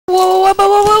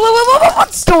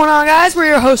going on, guys? We're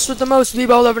your hosts with the most,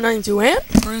 Bebo 1192 and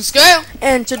PrinceGale.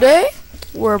 And today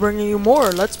we're bringing you more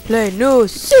Let's Play New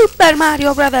Super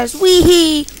Mario Brothers.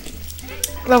 Wee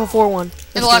level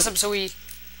 4-1. In the last episode, we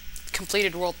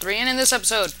completed World 3, and in this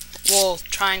episode, we'll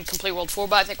try and complete World 4,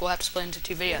 but I think we'll have to split into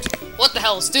 2 videos. What the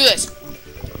hell? Let's do this.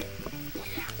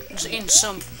 Just eating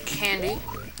some candy.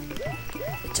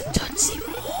 It's a Tootsie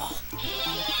Roll.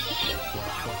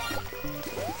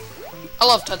 I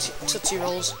love Tootsie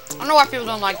Rolls. I don't know why people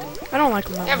don't like them. I don't like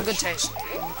them that They have a much. good taste.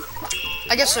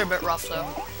 I guess they're a bit rough, though.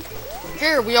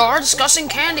 Here we are discussing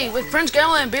candy with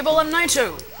PrinceGale and Bebo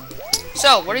 1192.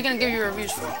 So, what are you going to give your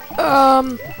reviews for?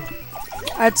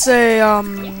 I'd say,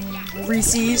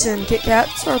 Reese's and Kit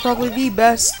Kats are probably the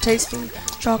best tasting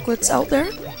chocolates out there.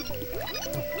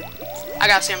 I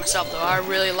gotta say it myself, though. I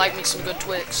really like me some good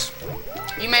Twix.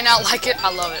 You may not like it.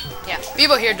 I love it. Yeah,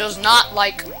 Bebo here does not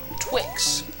like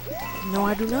Twix. No,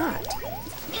 I do not.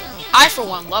 I, for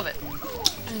one, love it.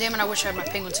 And damn it, I wish I had my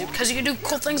penguin suit, because you can do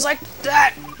cool things like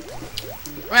that.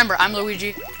 Remember, I'm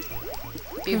Luigi.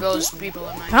 Bebo's Bebo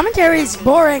at night. Commentary's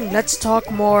boring. Let's talk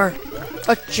more.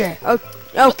 Okay.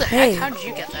 What the heck? How did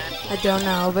you get that? I don't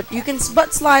know, but you can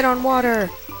butt slide on water.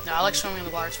 No, I like swimming in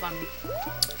the water. It's fun.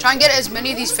 Try and get as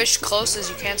many of these fish close as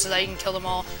you can so that you can kill them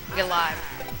all and get alive.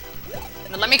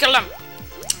 But let me kill them.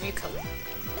 You kill them.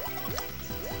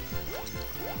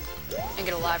 And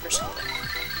get alive or something.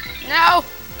 No!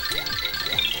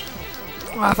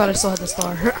 Oh, I thought I still had the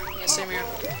star. Yeah, same here.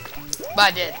 But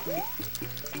I did.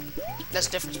 That's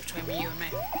the difference between you and me.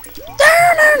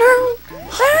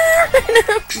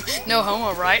 No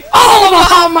homo, right? Oh,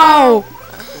 homo!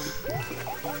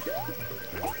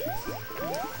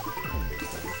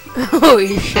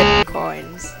 Holy shit,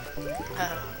 coins.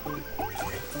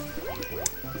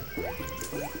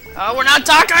 Oh, we're not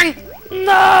talking!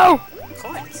 No!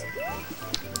 Coins.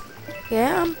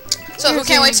 Yeah. So, who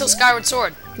can't wait till Skyward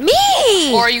Sword?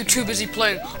 Me! Or are you too busy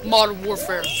playing Modern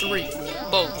Warfare 3?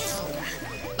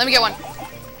 Both. Let me get one.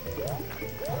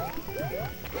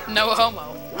 No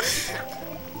homo.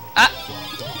 Ah!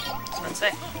 That's what I'd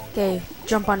say. Okay,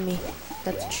 jump on me.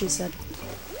 That's what she said.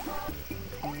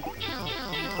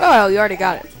 Oh, you already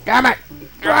got it. Damn it!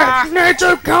 Ah. Need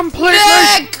to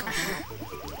completely.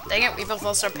 Dang it, we both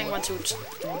lost our penguin suits. I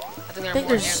think I think there are more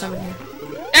there's here, some though. in here.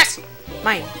 Yes!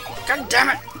 Mine. God damn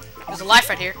it! There's a life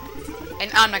right here.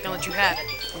 And I'm not gonna let you have it.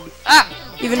 Ah!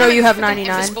 Even though you have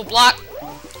 99. Invisible block.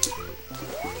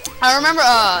 I remember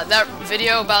that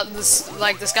video about this,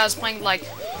 like, this guy was playing, like,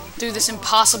 through this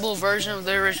impossible version of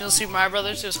the original Super Mario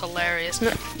Brothers. It was hilarious. He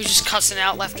was just cussing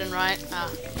out left and right.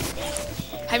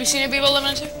 Have you seen it, Bebo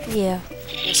 1192? Yeah.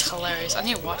 It's hilarious. I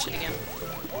need to watch it again.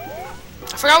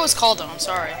 I forgot what it's called, though. I'm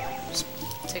sorry. Just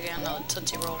taking another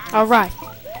Tootsie Roll. Alright.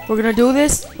 We're gonna do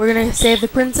this. We're gonna save the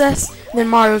princess. And then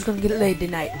Mario's gonna get laid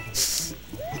tonight.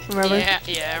 Remember? Yeah,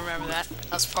 I remember that.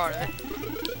 That's part of it.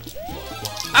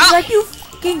 It's like you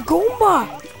fucking Goomba.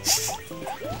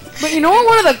 But you know what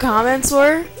one of the comments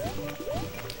were?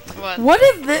 What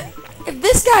if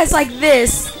this guy's like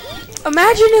this?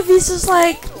 Imagine if he's just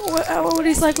like what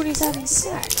he's like when he's having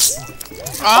sex.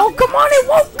 Oh, come on, it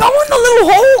won't go in the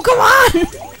little hole, come on!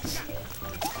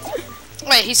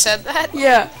 Wait, he said that?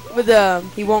 Yeah, but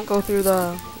he won't go through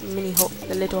the mini hole,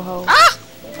 the little hole. Ah!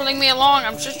 Pulling me along,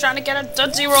 I'm just trying to get a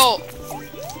Tootsie Roll!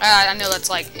 I know that's,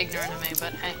 like, ignorant of me,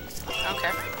 but hey, I don't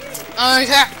care.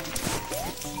 Okay!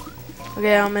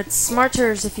 Okay, it's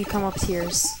smarters if you come up here.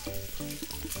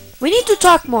 We need to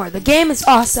talk more. The game is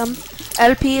awesome.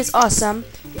 LP is awesome.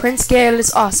 PrinceGale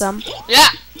is awesome.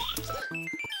 Yeah!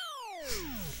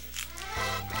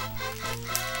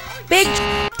 Big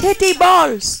titty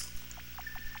balls.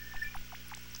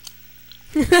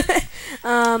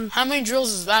 How many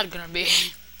drills is that gonna be?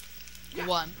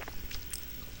 One.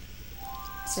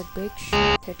 I said big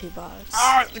titty balls.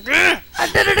 Ah, I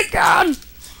did it again.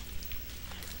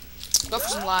 go for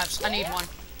some lives. I need one.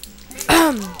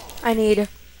 I need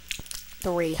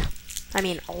 3. I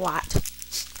mean, a lot.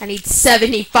 I need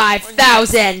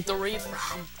 75,000. 3.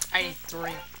 I need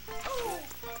 3.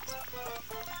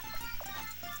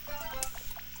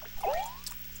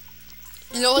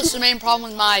 You know what's the main problem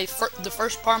with my the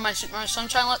first part of my Super Mario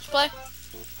Sunshine Let's Play?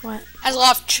 What? Has a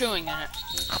lot of chewing in it.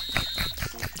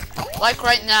 Like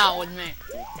right now with me.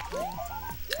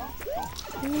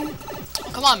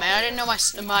 Come on, man! I didn't know my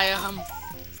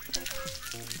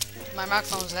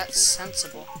microphone was that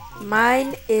sensible.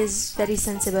 Mine is very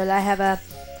sensible. I have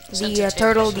the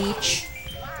Turtle Beach.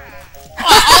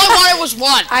 Oh, all I wanted was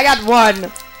one. I got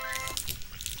 1.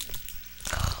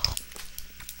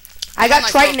 I got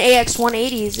Triton AX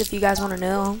 180s if you guys want to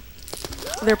know.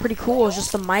 They're pretty cool. It's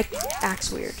just the mic acts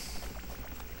weird.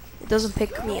 doesn't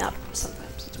pick me up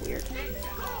sometimes. It's weird.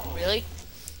 Really?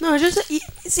 No, it's just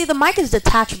see the mic is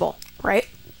detachable, right?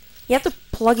 You have to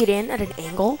plug it in at an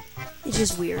angle. It's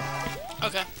just weird.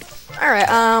 Okay. All right.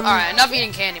 Alright, enough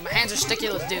eating candy. My hands are sticky.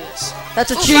 Let's do this.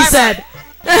 That's what she said.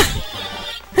 I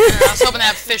was hoping to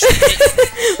have fish with me.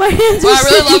 My hands Well, are I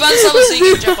really love how sticky. so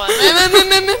you can jump on.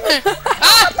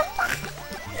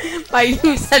 Ah!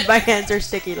 You said my hands are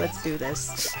sticky. Let's do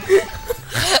this.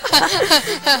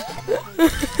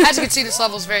 As you can see, this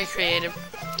level is very creative.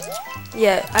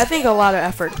 Yeah, I think a lot of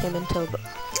effort came into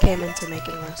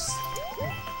making this.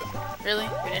 Really?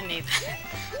 We didn't need that.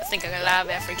 I think a lot of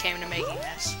effort came into making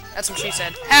this. That's what she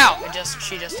said. How?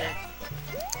 She just did.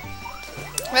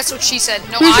 That's what she said.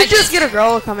 No, We should just get a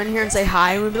girl to come in here and say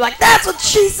hi, and we'd be like, "That's what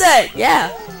she said."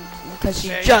 Yeah, because she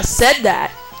just said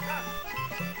that.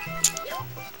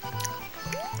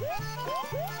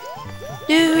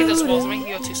 I think those walls make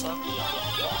you go too slow.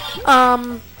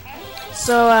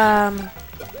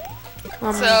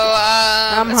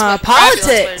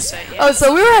 Politics. Yeah. Oh,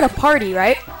 so we were at a party,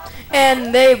 right?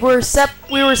 And we were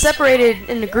separated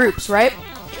into groups, right?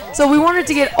 So we wanted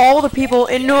to get all the people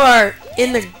in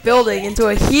the building into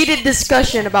a heated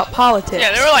discussion about politics.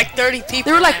 Yeah, there were like 30 people.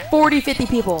 There were like 40, 50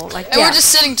 people. Like, and we're just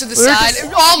sitting to the side,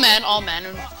 all men,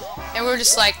 and we're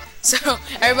just like, so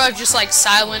everybody was just like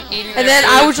silent, eating. And then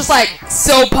I was just like,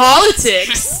 so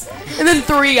politics. And then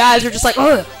 3 guys were just like,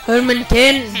 oh, Herman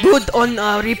Cain good on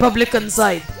Republican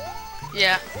side.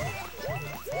 Yeah.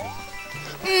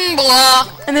 Blah.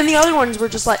 And then the other ones were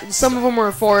just like, some of them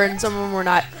were for and some of them were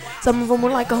not. Some of them were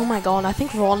like, oh my god, I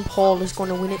think Ron Paul is going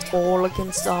to win it all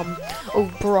against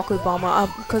Barack Obama.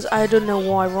 Because I don't know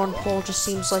why Ron Paul just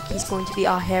seems like he's going to be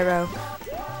our hero.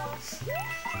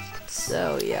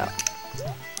 So, yeah.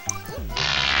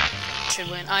 Should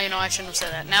win. You know, I shouldn't have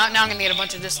said that. Now I'm going to get a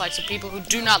bunch of dislikes of people who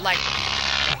do not like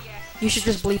me. You should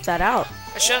just bleep that out.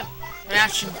 I should. I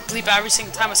should bleep out every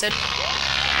single time I said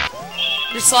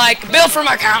it's like bill for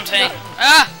my accounting.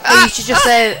 You should just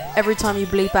say every time you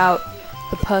bleep out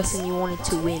the person you wanted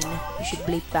to win. You should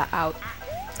bleep that out.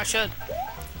 I should.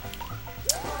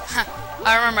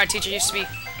 I remember my teacher used to be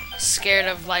scared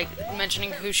of like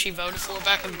mentioning who she voted for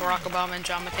back with Barack Obama and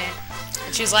John McCain.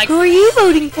 And she's like, who are you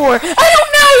voting for? I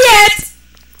don't know yet!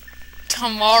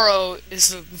 Tomorrow is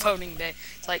the voting day.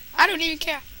 It's like, I don't even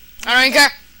care. I don't even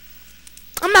care.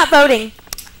 I'm not voting.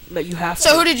 But you have to.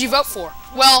 So who did you vote for?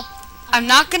 Well, I'm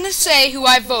not going to say who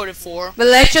I voted for. But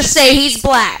let's just say he's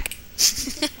black.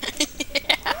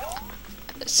 Yeah.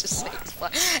 Let's just say he's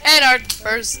black. And our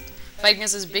first fight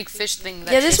against this big fish thing.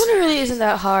 Yeah, this one really isn't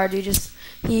that hard. It's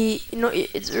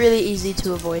really easy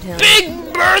to avoid him. Big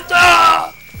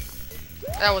Bertha!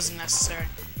 That wasn't necessary.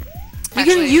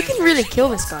 You can really kill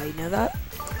this guy, you know that?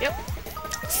 Yep.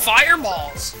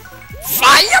 Fireballs!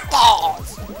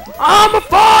 Fireballs! I'm a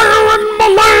firing my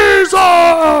laser!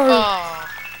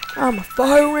 I'm a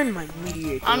firing my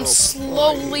mediator. I'm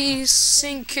slowly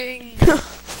sinking.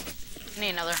 Need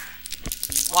another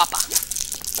Whopper.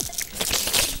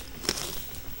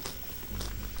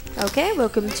 Okay,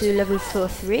 welcome to level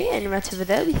 4-3, and right over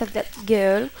there we have that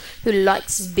girl who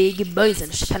likes big boys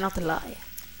and she cannot lie.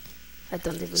 I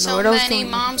don't even know what I was doing. So many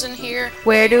moms in here.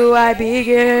 Where do I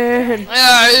begin? Sorry,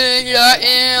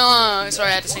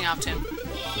 I had to sing off tune.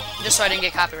 Just so I didn't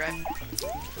get copyright.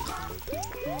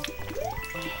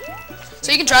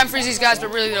 So you can try and freeze these guys,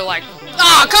 but really they're like,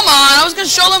 oh, come on, I was gonna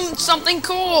show them something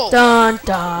cool. Dun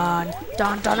dun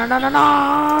dun dun dun dun dun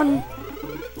dun.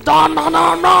 Dun dun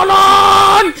dun dun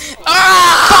dun.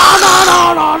 Dun dun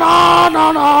dun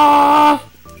dun dun.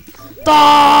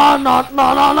 Dun dun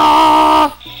dun dun dun.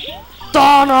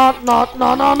 Dun dun dun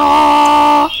dun dun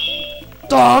dun.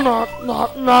 Dun dun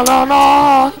dun dun dun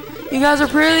dun. You guys are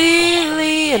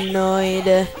pretty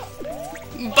annoyed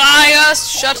by us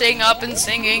shutting up and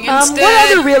singing instead.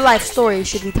 What other real life stories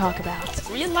should we talk about?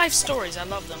 Real life stories, I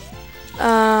love them.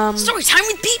 Story time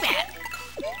with P-Man.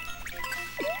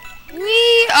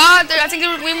 I think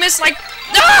we missed like.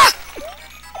 Ah!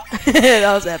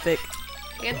 That was epic.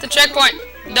 Get the checkpoint.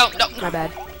 Don't. My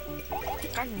bad.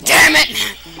 God damn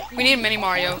it! We need Mini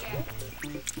Mario.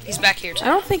 He's back here too. I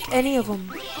don't think any of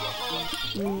them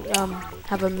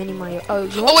have a Mini Mario. Oh,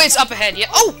 wait, it's up ahead. Yeah.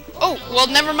 Oh, well,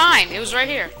 never mind. It was right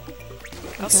here.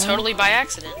 That was totally by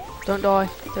accident. Don't die.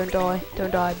 Don't die.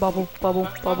 Don't die. Bubble, bubble,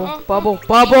 bubble, bubble,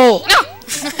 bubble. No!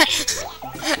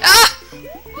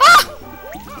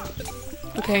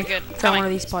 Okay, good. Try one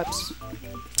of these pipes.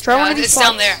 Try one of these pipes. It's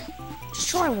down there. Just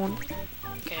try one.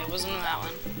 Okay, it wasn't that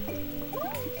one.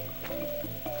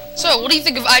 So, what do you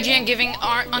think of IGN giving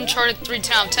Uncharted 3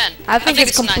 10 out of 10? I think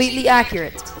it's completely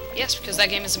accurate. Yes, because that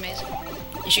game is amazing.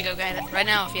 You should go get it right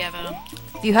now if you have it.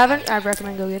 If you haven't, I'd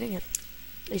recommend go getting it.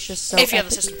 It's just so if you have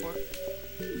the system for it.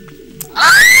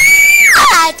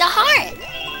 Ah, it's a heart.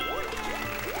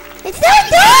 It's so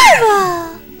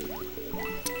adorable.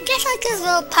 Just like his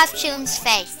little Puff Chew's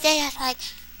face. They just like,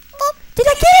 boop. Did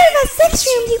I get it in my 6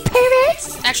 rooms, you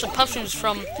perverts? Actually, Puff Chew's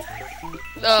from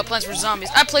Plants vs. Zombies.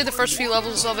 I played the first few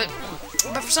levels of it,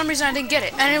 but for some reason I didn't get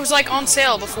it. And it was like on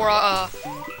sale before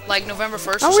like November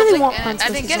 1st or something, and I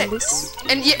didn't get it.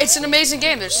 And yeah, it's an amazing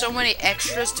game. There's so many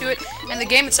extras to it, and the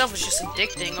game itself is just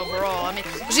addicting overall. I mean,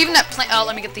 there's even that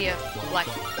let me get the black.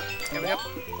 There we go.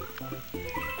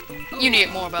 You need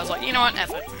it more, but I was like, you know what,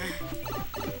 F it.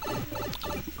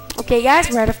 Okay,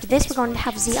 guys, right after this, we're going to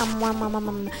have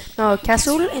the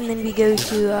castle, and then we go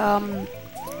to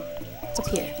what's up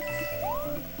here?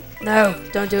 No,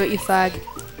 don't do it, you fag,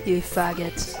 you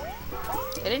faggot.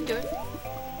 I didn't do it.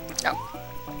 No.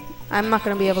 I'm not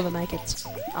gonna be able to make it.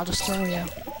 I'll just tell you.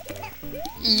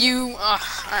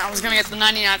 I was gonna get the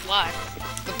 99th live,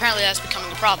 but apparently that's becoming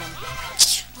a problem.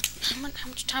 How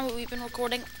much time have we been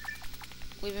recording?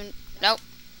 Nope.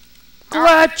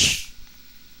 Clutch!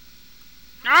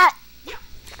 No!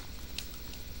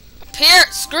 Up here!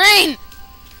 Screen!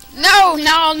 No!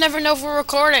 Now I'll never know if we're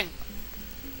recording.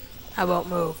 I won't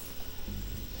move.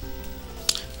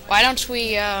 Why don't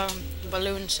we,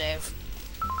 balloon save?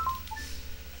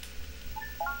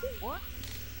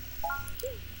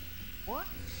 What?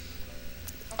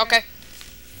 Okay.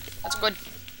 That's good.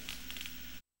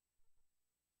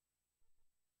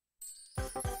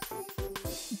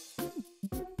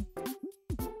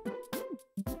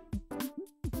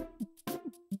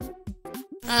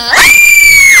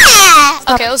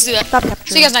 Okay, let's do that. Stop capturing.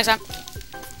 See you guys next time.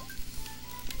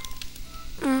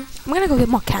 I'm gonna go get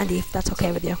more candy if that's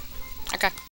okay with you.